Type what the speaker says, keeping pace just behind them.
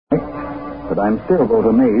but I'm still both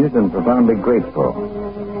amazed and profoundly grateful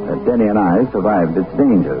that Denny and I survived its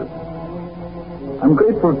dangers. I'm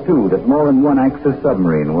grateful, too, that more than one Axis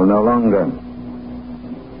submarine will no longer...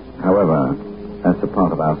 However, that's a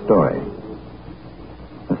part of our story.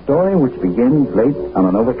 A story which begins late on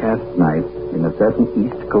an overcast night in a certain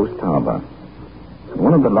East Coast harbor.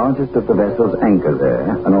 One of the largest of the vessels anchors there,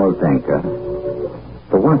 an oil tanker.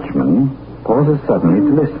 The watchman pauses suddenly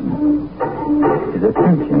to listen. His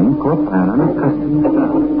attention caught by an unaccustomed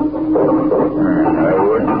sound. I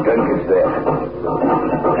wouldn't think it's there.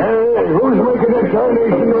 Hey, who's making that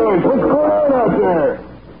tarnation noise? What's going on out there?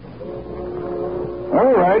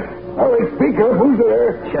 All right, speak up. Who's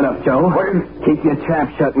there? Shut up, Joe. Keep your trap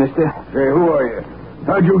shut, mister. Hey, who are you?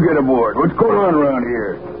 How'd you get aboard? What's going on around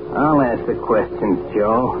here? I'll ask the questions,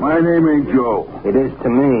 Joe. My name ain't Joe. It is to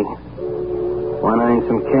me. Want to earn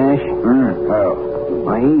some cash? How?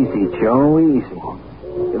 Why, easy, Joe, easy.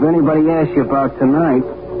 If anybody asks you about tonight,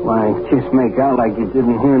 why, just make out like you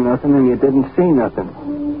didn't hear nothing and you didn't see nothing.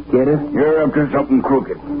 Get it? You're up to something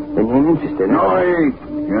crooked. Then you ain't interested in it. No, I ain't.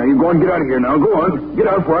 Yeah, you go and get out of here now. Go on. Get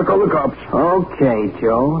out before I call the cops. Okay,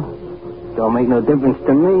 Joe. Don't make no difference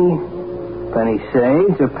to me. Penny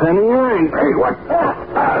saved, a penny earned. Hey, what?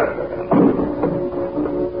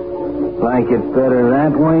 Like it better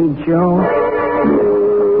that way, Joe?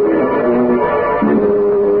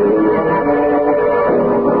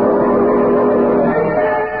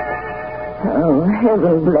 Oh,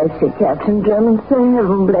 heaven bless you, Captain Drummond, sir.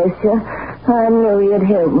 Heaven bless you. I knew you'd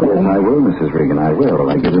help me. Yes, I will, Mrs. Regan. I will.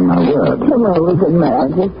 I give you my word. Come over, good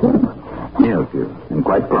majesty. I help you, and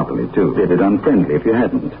quite properly, too. Did it unfriendly if you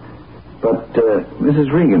hadn't. But,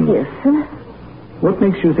 Mrs. Regan. Yes, sir? What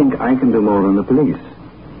makes you think I can do more than the police?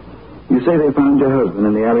 You say they found your husband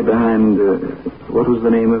in the alley behind, what was the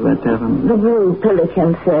name of that tavern? The Blue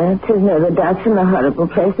Pelican, sir. 'Tis near the docks and a horrible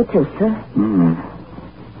place it is, sir.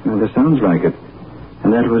 Well, that sounds like it.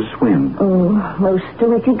 And that was when? Oh, most a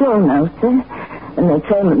week ago now, sir. And they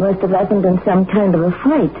claim it must have happened in some kind of a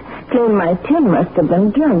fight. Claim my Tim must have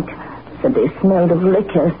been drunk. Said they smelled of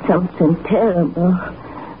liquor, something terrible.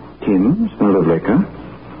 Tim smelled of liquor?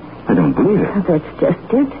 I don't believe it. That's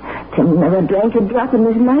just it. Tim never drank a drop in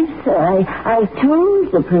his life, sir. I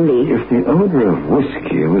told the police. If the odor of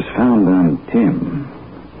whiskey was found on Tim,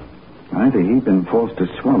 either he'd been forced to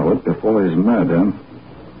swallow it before his murder,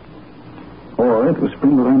 or it was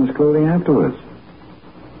sprinkled on his clothing afterwards.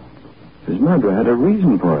 His murderer had a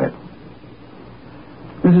reason for it.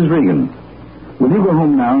 Mrs. Regan, will you go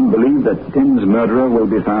home now and believe that Tim's murderer will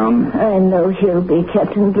be found? I know he'll be,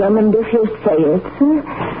 Captain Drummond, if you say it, sir.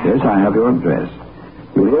 Yes, I have your address.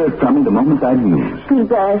 You'll hear it from me the moment I lose.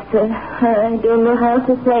 Goodbye, sir. I don't know how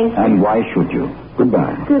to thank you. And why should you?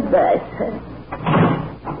 Goodbye. Goodbye, sir.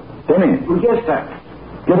 Denny. Yes, sir.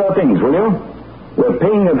 Get our things, will you? We're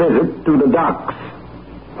paying a visit to the docks.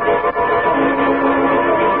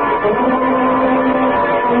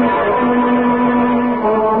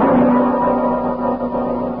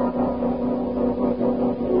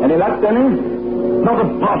 Any luck, Denny? Not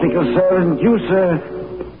a particle, sir. And you, sir?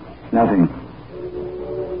 Nothing.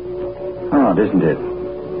 Odd, isn't it?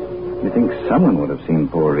 You think someone would have seen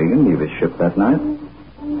poor Regan leave his ship that night?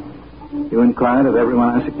 You inquired of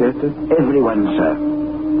everyone I suggested? Everyone, sir.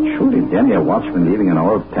 Surely, Denny, a watchman leaving an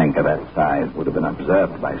oil tanker that size would have been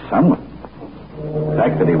observed by someone. The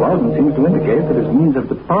fact that he wasn't seems to indicate that his means of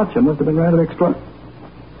departure must have been rather extra.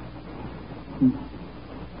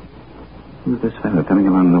 Who's this fellow coming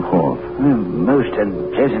along the wharf? Most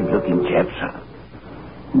unpleasant-looking chap, sir.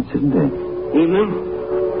 Yes, isn't it? Evening.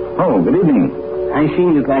 Oh, good evening. I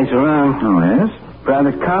seen you guys around. Oh, yes?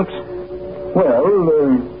 Private cops?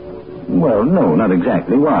 Well, no, not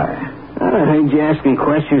exactly. Why? I heard you asking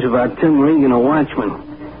questions about Tim Regan, a watchman.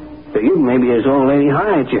 Figured maybe his old lady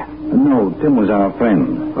hired you. No, Tim was our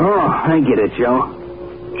friend. Oh, I get it, Joe.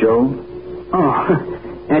 Joe?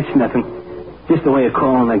 Oh, that's nothing. Just the way of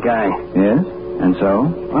calling the guy. Yes? And so?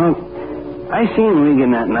 Well, I seen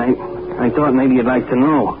Regan that night. I thought maybe you'd like to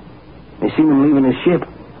know. I seen him leaving his ship.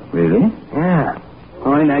 Really? Yeah.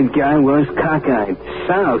 Boy, that guy was cockeyed,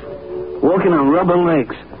 soused, walking on rubber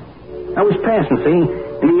legs. I was passing, see?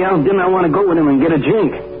 And he yelled, didn't I want to go with him and get a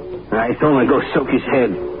drink? I told him to go soak his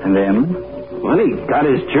head. And then? Well, he got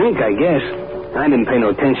his drink, I guess. I didn't pay no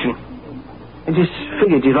attention. I just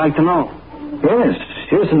figured you'd like to know.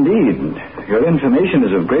 Yes, indeed. Your information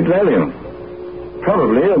is of great value.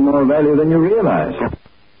 Probably of more value than you realize.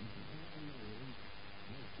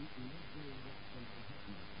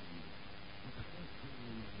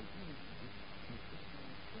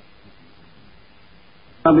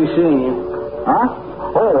 I'll be seeing you. Huh?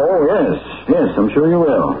 Oh, yes. Yes, I'm sure you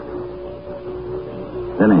will.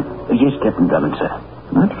 Denny. Yes, Captain Drummond, sir.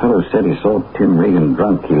 That fellow said he saw Tim Regan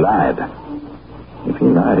drunk. He lied. If he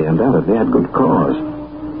lied, he undoubtedly had good cause.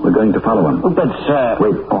 We're going to follow him. Oh, but, sir...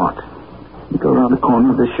 Wait, what? You go around the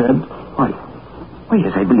corner of the shed? Why,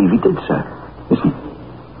 yes, I believe he did, sir. Listen.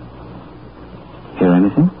 Hear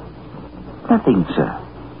anything? Nothing, sir.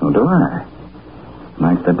 So do I.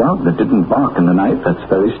 Like the dog that didn't bark in the night, that's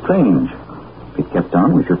very strange. If he kept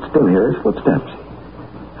on, we should still hear his footsteps.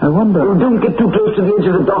 I wonder... Oh, don't get too close to the edge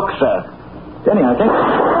of the dock, sir. Denny, I think...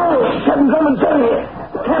 Oh, Captain Drummond, sir!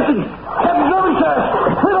 Captain Drummond, sir!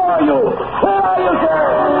 Where are you? Where are you,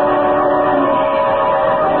 sir?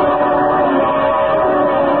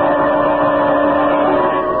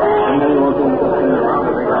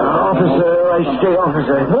 Officer, I say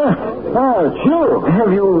officer. Huh? Oh, it's you.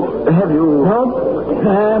 Have you... Nope.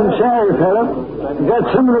 I'm sorry, fella. Got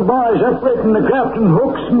some of the boys operating the Captain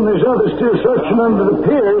hooks, and there's others still searching under the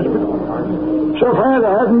piers, but so far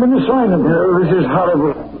there hasn't been a sign of them. Oh, this is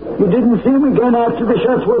horrible. You didn't see him again after the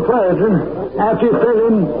shots were fired, huh? After you fell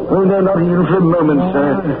in? Oh, no, not even for a moment,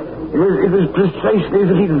 sir. It was precisely as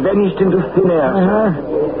if he'd vanished into thin air, sir.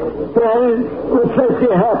 Well, what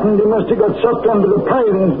likely happened, he must have got sucked under the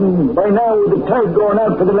pilings, and by now, with the tide going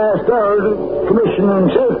out for the last hour, the commissioner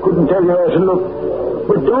himself couldn't tell you where to look.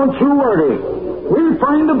 But don't you worry. We'll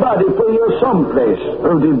find the body for you someplace.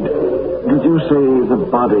 Oh, did you say the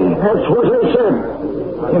body? That's what I said.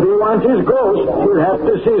 If you want his ghost, you'll have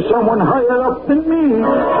to see someone higher up than me.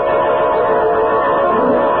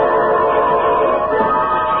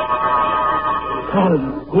 Hey,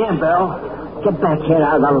 Yeah, Bell. get back here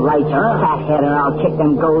out of the light, you fathead, or I'll kick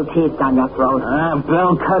them gold teeth down your throat.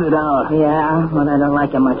 Bell, cut it out. Yeah, well, I don't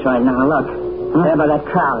like it much right now. Look, there by that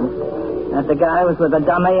crowd. That the guy was with the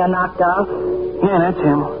dummy you knocked off? Yeah, that's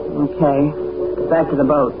him. Okay. Get back to the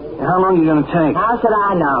boat. How long are you going to take? How should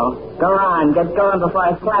I know? Go on, get going before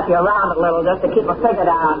I slap you around a little just to keep a figure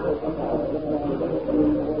down.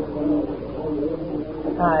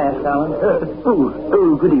 Hiya, fella.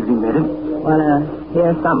 Good evening, madam. Wanna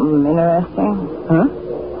hear something interesting? Huh?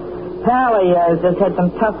 Pal of yours just had some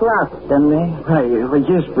tough luck, didn't he? Why,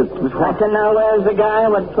 yes, but Want to know where's the guy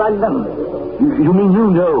what plugged them? You mean you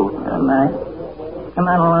know? All right. Come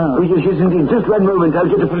on along. Yes, indeed. Just one moment. I'll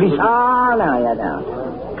get the police. Oh, no, you don't.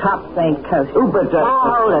 Cops ain't kosher. Oh, but...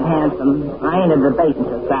 hold it, handsome. I ain't a debating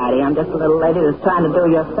society. I'm just a little lady that's trying to do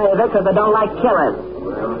you a favor because I don't like killers.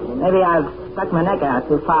 Maybe I've stuck my neck out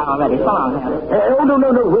too far already. So long, have it. no,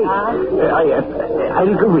 wait.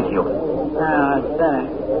 I'll go with you. Oh, it's better.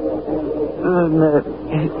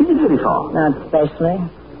 Is it very far? Not especially.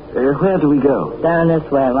 Where do we go? Down this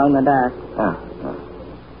way, along the dock.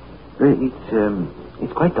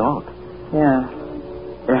 It's quite dark. Yeah.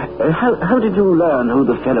 How did you learn who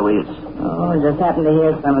the fellow is? Oh, I just happened to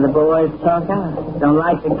hear some of the boys talking. Don't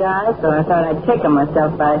like the guy, so I thought I'd kick him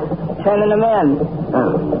myself by turning him in.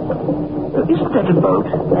 Oh. Isn't that a boat?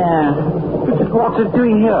 Yeah. What's it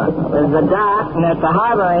doing here? There's the dock, and there's the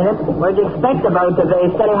harbor in it. Where'd you expect the boat to be?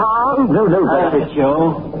 City Hall? No, That's it,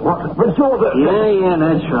 Joe. But you're the... Yeah,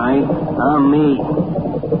 that's right. I'm me.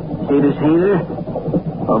 See this heater?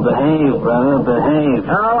 Oh, behave, brother, behave.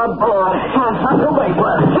 All aboard. Wait,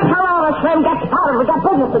 what? Come on, Slim. Get started. We got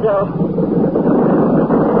business to do.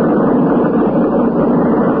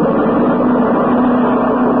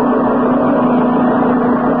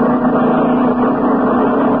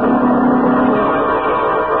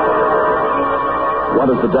 What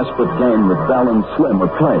is the desperate game that Bell and Slim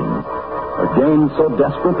are playing? A game so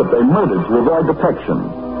desperate that they murdered to avoid detection.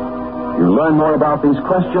 You'll learn more about these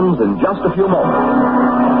questions in just a few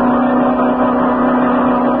moments.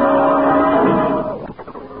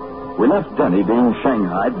 We left Denny being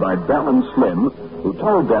shanghaied by Bell and Slim, who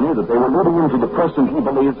told Denny that they were moving into the person he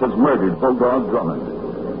believes has murdered Bulldog Drummond.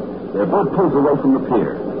 Their boat pulls away from the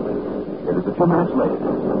pier. It is a few minutes later.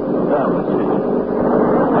 Bell is speaking.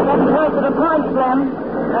 Get close to the point, Slim.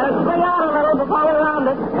 Swing out a little before we round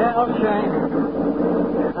it. Yeah, okay.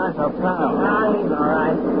 That's a pal. Oh, he's all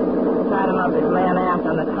right. Tied him up his man aft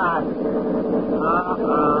on the cart.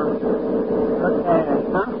 Look there.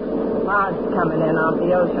 Huh? Barge coming in off the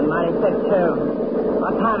ocean. Mighty thick, too.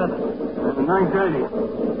 What time is it?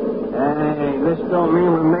 9:30. Hey, this don't mean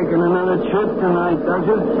we're making another trip tonight, does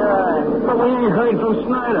it? Sure. But we ain't heard from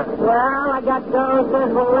Snyder. Well, I got those says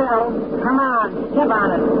we will. Come on, skip on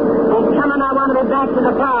it. He's coming. I want to be back to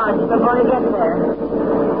the barge before he gets there.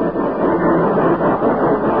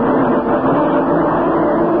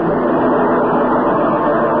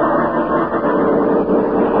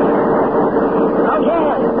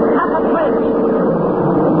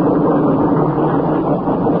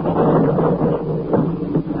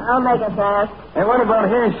 I'll make it fast. Hey, what about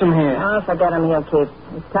Handsome here? Oh, forget him, he'll keep.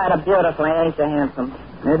 He's tied up beautifully, ain't you, Handsome?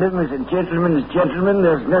 Madam, as a gentleman's gentleman,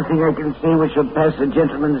 there's nothing I can say which shall pass a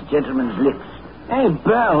gentleman's lips. Hey,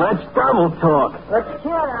 Belle, that's double talk. Looks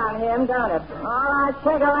cute on him, don't it? All right,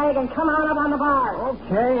 take a leg and come on up on the bar.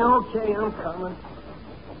 Okay, I'm coming.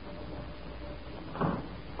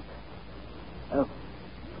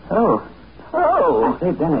 Oh.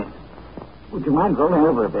 Say, Benny, would you mind rolling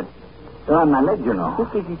over a bit? They're on my leg, you know.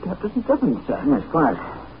 Captain Stubbins, sir. Yes, quiet.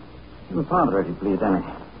 Your father, if you please, Benny.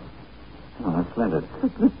 Oh, that's splendid.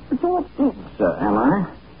 But you're dead, sir. Am I?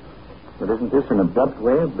 But isn't this an abrupt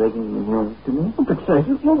way of breaking the news to me? Oh, but, sir,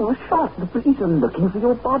 you were shot. The police are looking for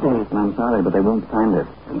your body. I'm sorry, but they won't find it.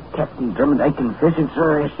 Captain Drummond, I confess it,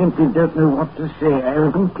 sir. I simply don't know what to say. I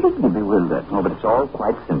am completely bewildered. Oh, but it's all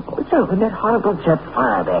quite simple. But, sir, when that horrible chap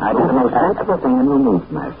fired at I did the most sensible thing and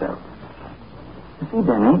removed myself. You see,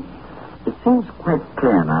 Benny, it seems quite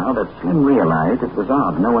clear now that Slim realized it was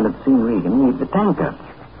odd no one had seen Regan leave the tanker.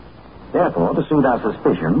 Therefore, to suit our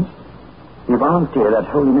suspicions, he volunteered that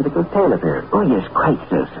wholly mythical tale of his. Oh, yes, quite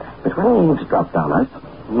so, sir. But when he eavesdropped on us,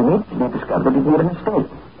 he immediately discovered that he'd made a mistake.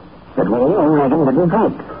 That we and Regan didn't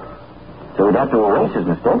drink. So he'd have to erase his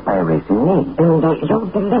mistake by erasing me. And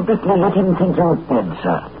you deliberately let him think you're dead,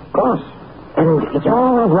 sir. Of course. And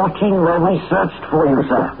you're watching where we searched for you,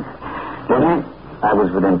 sir. Benny, I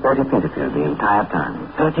was within 30 feet of you the entire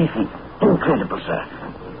time. 30 feet. Incredible, sir.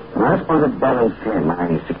 When I spotted Balance Slim,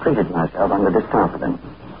 I secreted myself under this confidence.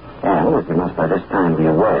 And, as you must by this time be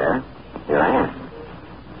aware, here I am.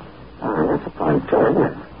 Ah, that's a point, too, isn't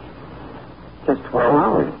it? Just 12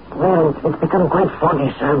 hours. Well, it's become quite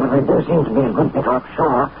foggy, sir, but we do seem to be a good bit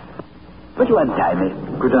offshore. Would you untie me?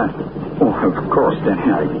 Good night. Oh, of course,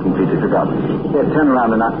 Danny. I completely forgot. Here, turn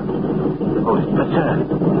around and Oh, but, sir.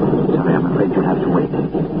 Sorry, I'm afraid you'll have to wait.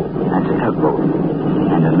 That's a tugboat.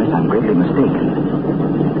 And unless I'm greatly mistaken,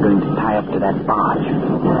 it's going to tie up to that barge.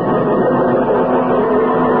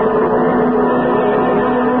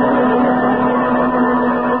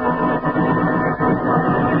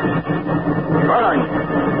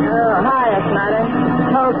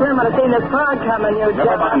 Slim, I've seen this fog coming, you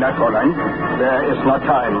Never mind that, Fräulein. There is not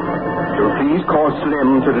time. So please call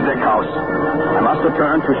Slim to the deck house. I must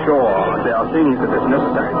return to shore. There are things that is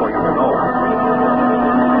necessary for you to know.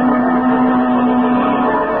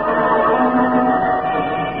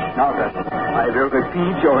 Now then, I will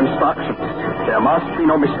repeat your instructions. There must be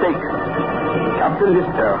no mistake. Captain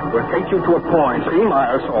Lister will take you to a point 3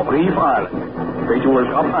 miles off Reef Island, where you will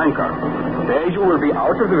drop anchor. There you will be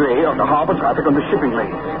out of the way of the harbor traffic on the shipping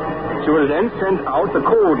lanes. She will then send out the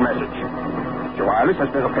code message. Your wireless has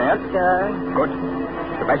been repaired? Sure. Good.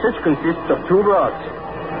 The message consists of 2 words.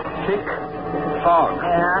 Thick fog.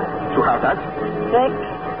 Yeah? You have that? Thick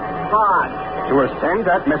fog. You will send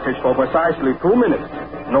that message for precisely 2 minutes.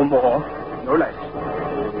 No more, no less.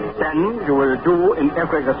 Then you will do in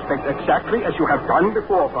every respect exactly as you have done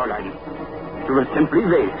before, Fräulein. You will simply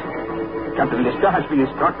wait. Captain Lister has been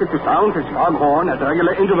instructed to sound his foghorn at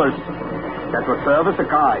regular intervals. That will serve as a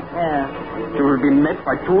guide. Yeah. You will be met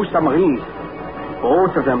by 2 submarines,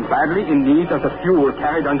 both of them badly in need of the fuel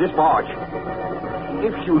carried on this barge.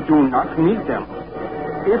 If you do not meet them,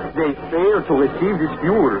 if they fail to receive this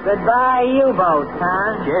fuel... Goodbye, U-boat,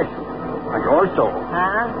 huh? Yes, and also...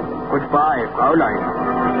 Huh? Goodbye, Fräulein.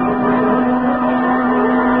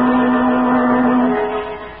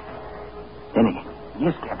 Denny.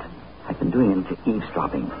 Yes, Captain. I've been doing a little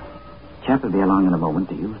eavesdropping. Chap will be along in a moment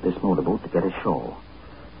to use this motorboat to get ashore.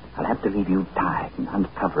 I'll have to leave you tied and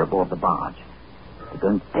hunt cover aboard the barge. They're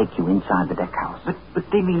going to take you inside the deck house.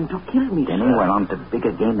 But they mean to kill me, Denny, sir. we're on to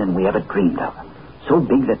bigger game than we ever dreamed of. So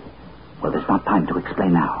big that, well, there's not time to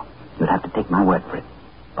explain now. You'll have to take my word for it.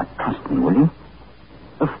 But trust me, will you?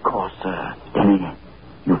 Of course, sir. Denny,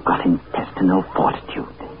 you've got intestinal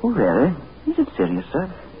fortitude. Oh, really? Is it serious, sir?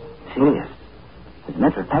 Serious. As a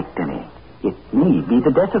matter of fact, Denny, it may be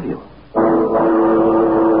the death of you.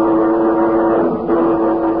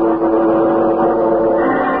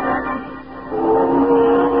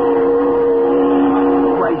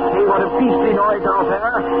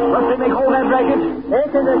 This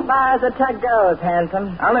is as far as the tug goes,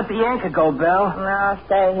 Handsome. I'll let the anchor go, Belle. No,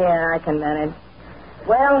 stay here. I can manage.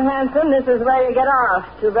 Well, Handsome, this is where you get off.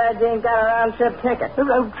 Too bad you ain't got a round-trip ticket. A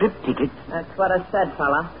road-trip ticket? That's what I said,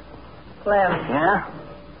 fella. Slim. Yeah?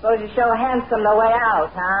 Suppose you show Handsome the way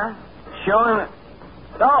out, huh? Show him...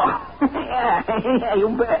 Oh, yeah, you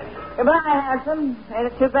bet. Goodbye, Handsome. Ain't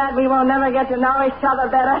it too bad we won't never get to know each other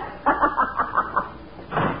better?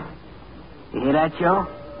 You hear that, Joe?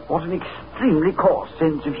 What an extremely coarse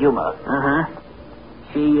sense of humor. Uh-huh.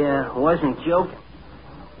 She wasn't joking.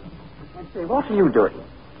 Hey, what are you doing?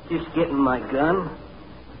 Just getting my gun.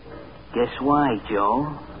 Guess why,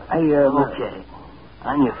 Joe? Okay.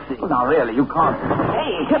 On your feet. Oh, now, really, you can't.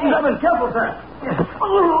 Hey, Captain Drummond, careful, sir. Yes.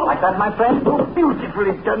 Like that, my friend? Oh,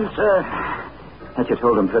 beautifully done, sir. That should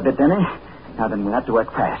hold him for a bit, Denny. Now then, we'll have to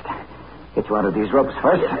work fast. Get you out of these ropes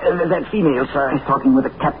first. That female, sir. He's talking with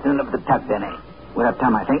the captain of the tug, Denny. We'll have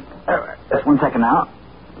time, I think. Just 1 second now.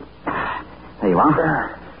 There you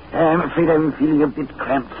are. I'm afraid I'm feeling a bit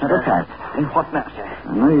cramped, sir. What's that? And what now, sir?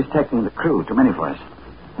 I know he's taking the crew. Too many for us.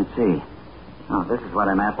 Let's see. Oh, this is what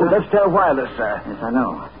I'm after. Oh, that's their wireless, sir. Yes, I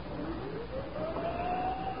know.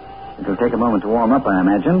 It'll take a moment to warm up, I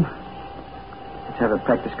imagine. Let's have a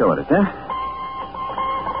practice go at it, eh?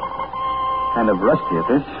 Kind of rusty at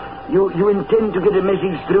this. You intend to get a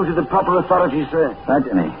message through to the proper authorities, sir? Right,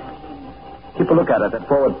 Denny. Keep a lookout at that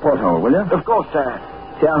forward porthole, will you? Of course, sir.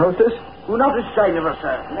 See our hostess? Oh, not a sign of her,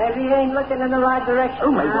 sir. Maybe you ain't looking in the right direction.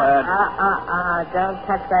 Oh, my word. Don't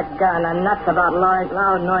touch that gun. I'm nuts about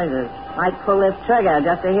loud noises. Might pull this trigger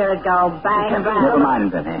just to hear it go bang, bang. Never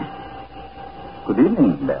mind, Denny. Good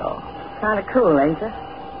evening, Belle. Kind of cool, ain't you?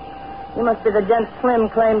 You must be the gent Slim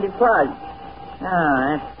claimed he plugged. Oh,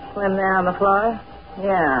 that's Slim there on the floor?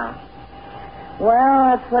 Yeah. Well,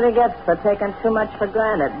 that's what he gets for taking too much for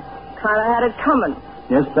granted. Kind of had it coming.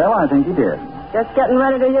 Yes, Belle, I think he did. Just getting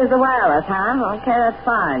ready to use the wireless, huh? Okay, that's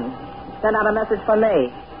fine. Send out a message for me.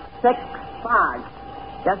 6 fog.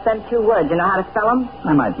 Just them 2 words. You know how to spell them?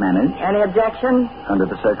 I might manage. Any objection? Under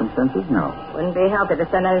the circumstances, no. Wouldn't be healthy to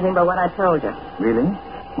send anything but what I told you. Really?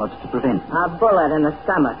 What's to prevent? A bullet in the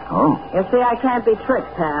stomach. Oh. You see, I can't be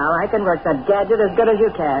tricked, pal. I can work that gadget as good as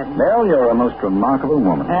you can. Belle, you're a most remarkable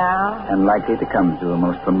woman. Yeah? And likely to come to a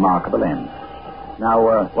most remarkable end. Now,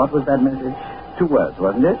 what was that message? 2 words,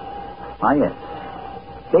 wasn't it? Ah, yes.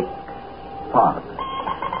 Thick fog.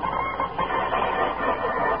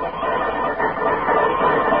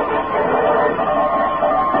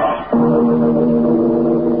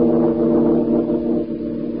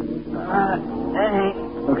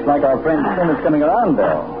 Looks like our friend Slim is coming around,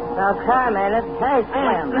 Belle. Okay, man. Hey,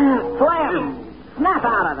 Slim. Slim! Snap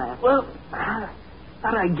out of there. Well,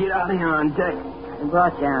 how'd I get out of here on deck? I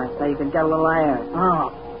brought you out so you could get a little air.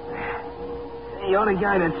 Oh. You're the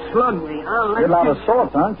guy that slugged me. You're a lot of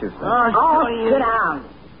sorts, aren't you, Slim? Oh, sit down.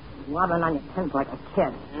 Wobbling on your pins like a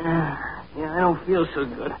kid. Yeah, I don't feel so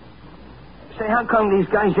good. Say, how come these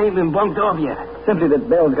guys ain't been bunked off yet? Simply that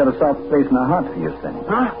Belle's got a soft place in her heart for you, Slim.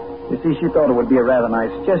 Huh? You see, she thought it would be a rather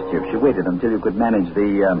nice gesture if she waited until you could manage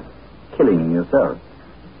the killing yourself.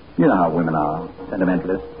 You know how women are,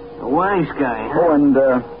 sentimentalists. A wise guy, huh? Oh, and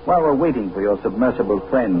while we're waiting for your submersible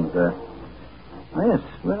friends, oh, yes,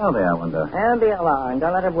 where are they, I wonder? They'll be along.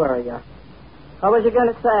 Don't let it worry you. What was you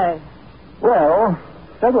going to say? Well,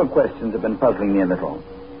 several questions have been puzzling me a little.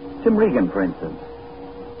 Tim Regan, for instance.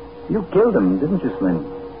 You killed him, didn't you, Slim?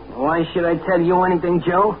 Why should I tell you anything,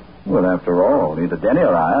 Joe? Well, after all, neither Denny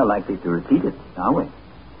or I are likely to repeat it, are we?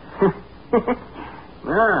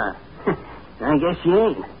 I guess you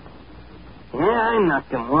ain't. Yeah, I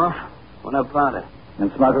knocked him off. What about it?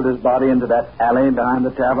 And smuggled his body into that alley behind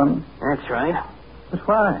the tavern? That's right. But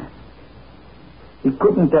why? He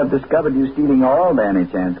couldn't have discovered you stealing oil by any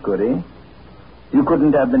chance, could he? You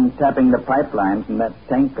couldn't have been tapping the pipeline from that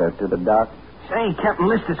tanker to the dock. Say, Captain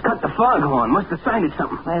Lister's cut the foghorn. Must have sighted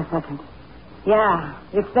something. Wait a second. Yeah,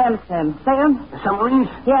 it's them, Slim. See them? The submarines?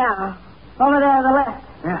 Yeah. Over there on the left.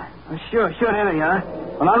 Yeah, sure, there they are.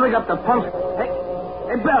 Well, I'll rig up the pumps. Hey,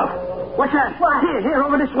 Belle, what's that? What? Here,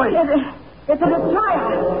 over this way. It's a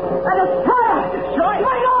destroyer. A destroyer. Destroyer?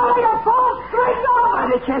 Straight over your phone. Straight over.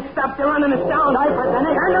 They can't stop. They're running us down. I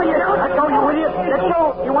know you don't. Let go, you idiot. Let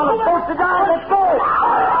go. You want us both to die? Let's go.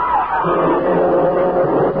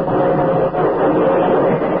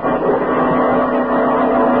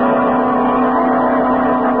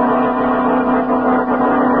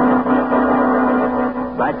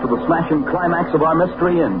 Back to the smashing climax of our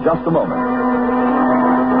mystery in just a moment.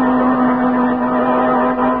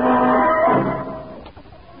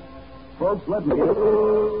 Folks, let me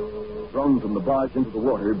thrown from the barge into the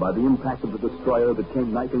water by the impact of the destroyer that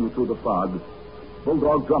came knifing through the fog,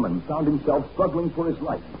 Bulldog Drummond found himself struggling for his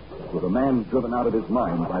life with a man driven out of his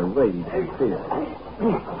mind by rage and fear.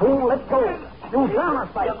 Fool, let's go. You drown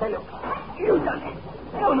us, I tell you. You done it.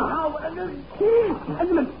 I don't know how, but I'm going to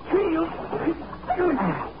kill you.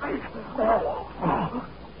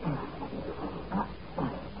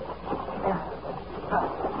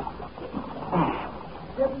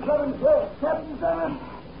 Captain Drummond, sir. Captain Drummond.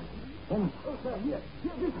 Oh, sir, here.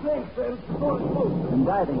 Here, this place, sir. It's the door is closed. I'm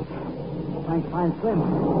diving. Trying to find Slim.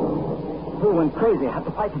 Fool went crazy. I have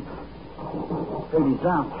to fight him. Afraid he's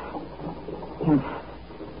drowned.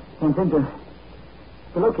 Can't seem to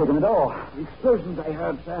locate him at all. The explosions I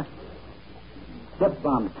heard, sir. Depth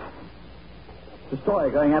bombs.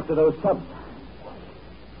 Destroyer going after those subs.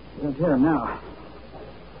 I don't hear him now.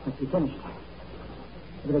 Must be finished.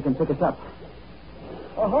 Maybe they can pick us up.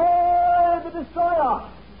 Ahoy, the destroyer!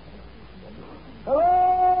 Hello!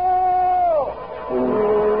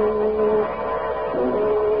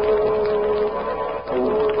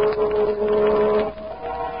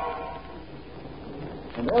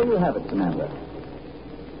 And there you have it, Commander.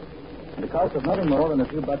 At the cost of nothing more than a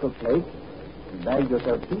few buckled plates, you bagged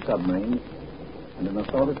yourself 2 submarines and an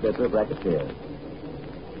assorted litter of racketeers.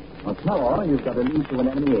 What's more, you've got a lead to an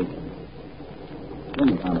enemy agent.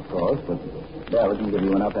 Slim count, of course, but Bell can give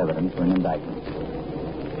you enough evidence for an indictment.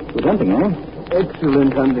 Good hunting, eh?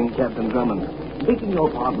 Excellent hunting, Captain Drummond. Begging your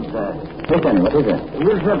pardon, sir. Yes, Danny, what is it?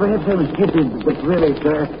 Well, sir, perhaps I was stupid, but really,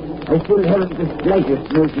 sir, I still haven't the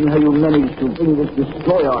slightest notion how you managed to bring this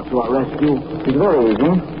destroyer to our rescue. It's very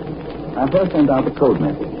easy. I first sent out a code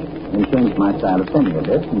message, then changed my style of sending a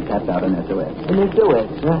bit and tapped out an SOS. An SOS,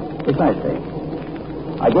 sir? Precisely.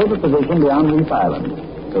 I gave a position beyond Reef Island,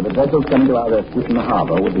 so the vessels coming to our rescue from the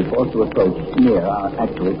harbor would be forced to approach near our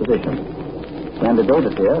actual position. Commander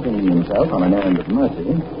Dovertier, thinking himself on an errand of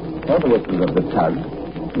mercy, heard the whistles of the tug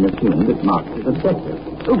and assumed it marked his objective.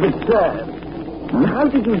 Oh, but, sir, how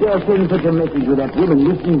did you dare send such a message with that woman?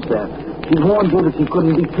 Listen, sir. She warned you that she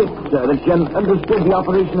couldn't be tricked, sir, that she understood the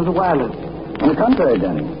operation of the wireless. On the contrary,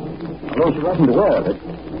 Danny, although she wasn't aware of it,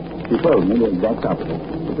 she told me the exact opposite.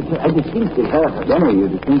 But, sir, I distinctly heard her. Danny, you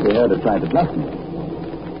distinctly heard her try to bluff me.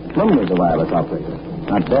 Slim was the wireless operator,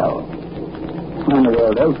 not Bell. Why in the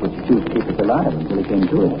world else would she choose to keep us alive until he came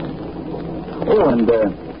to it? Oh, and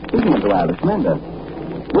speaking of the wireless, Commander,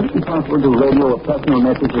 would it be possible to radio a personal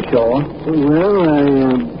message ashore? Well,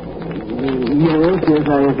 yes,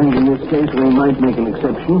 I think in this case we might make an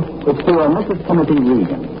exception. It's to Mrs. Timothy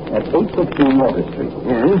Regan at 816 Water Street.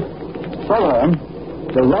 Yes? Tell her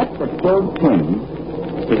the rat that killed Tim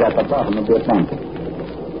is at the bottom of the Atlantic.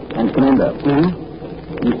 And, Commander,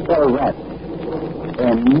 you spell rat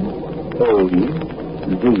N-A-Z-I.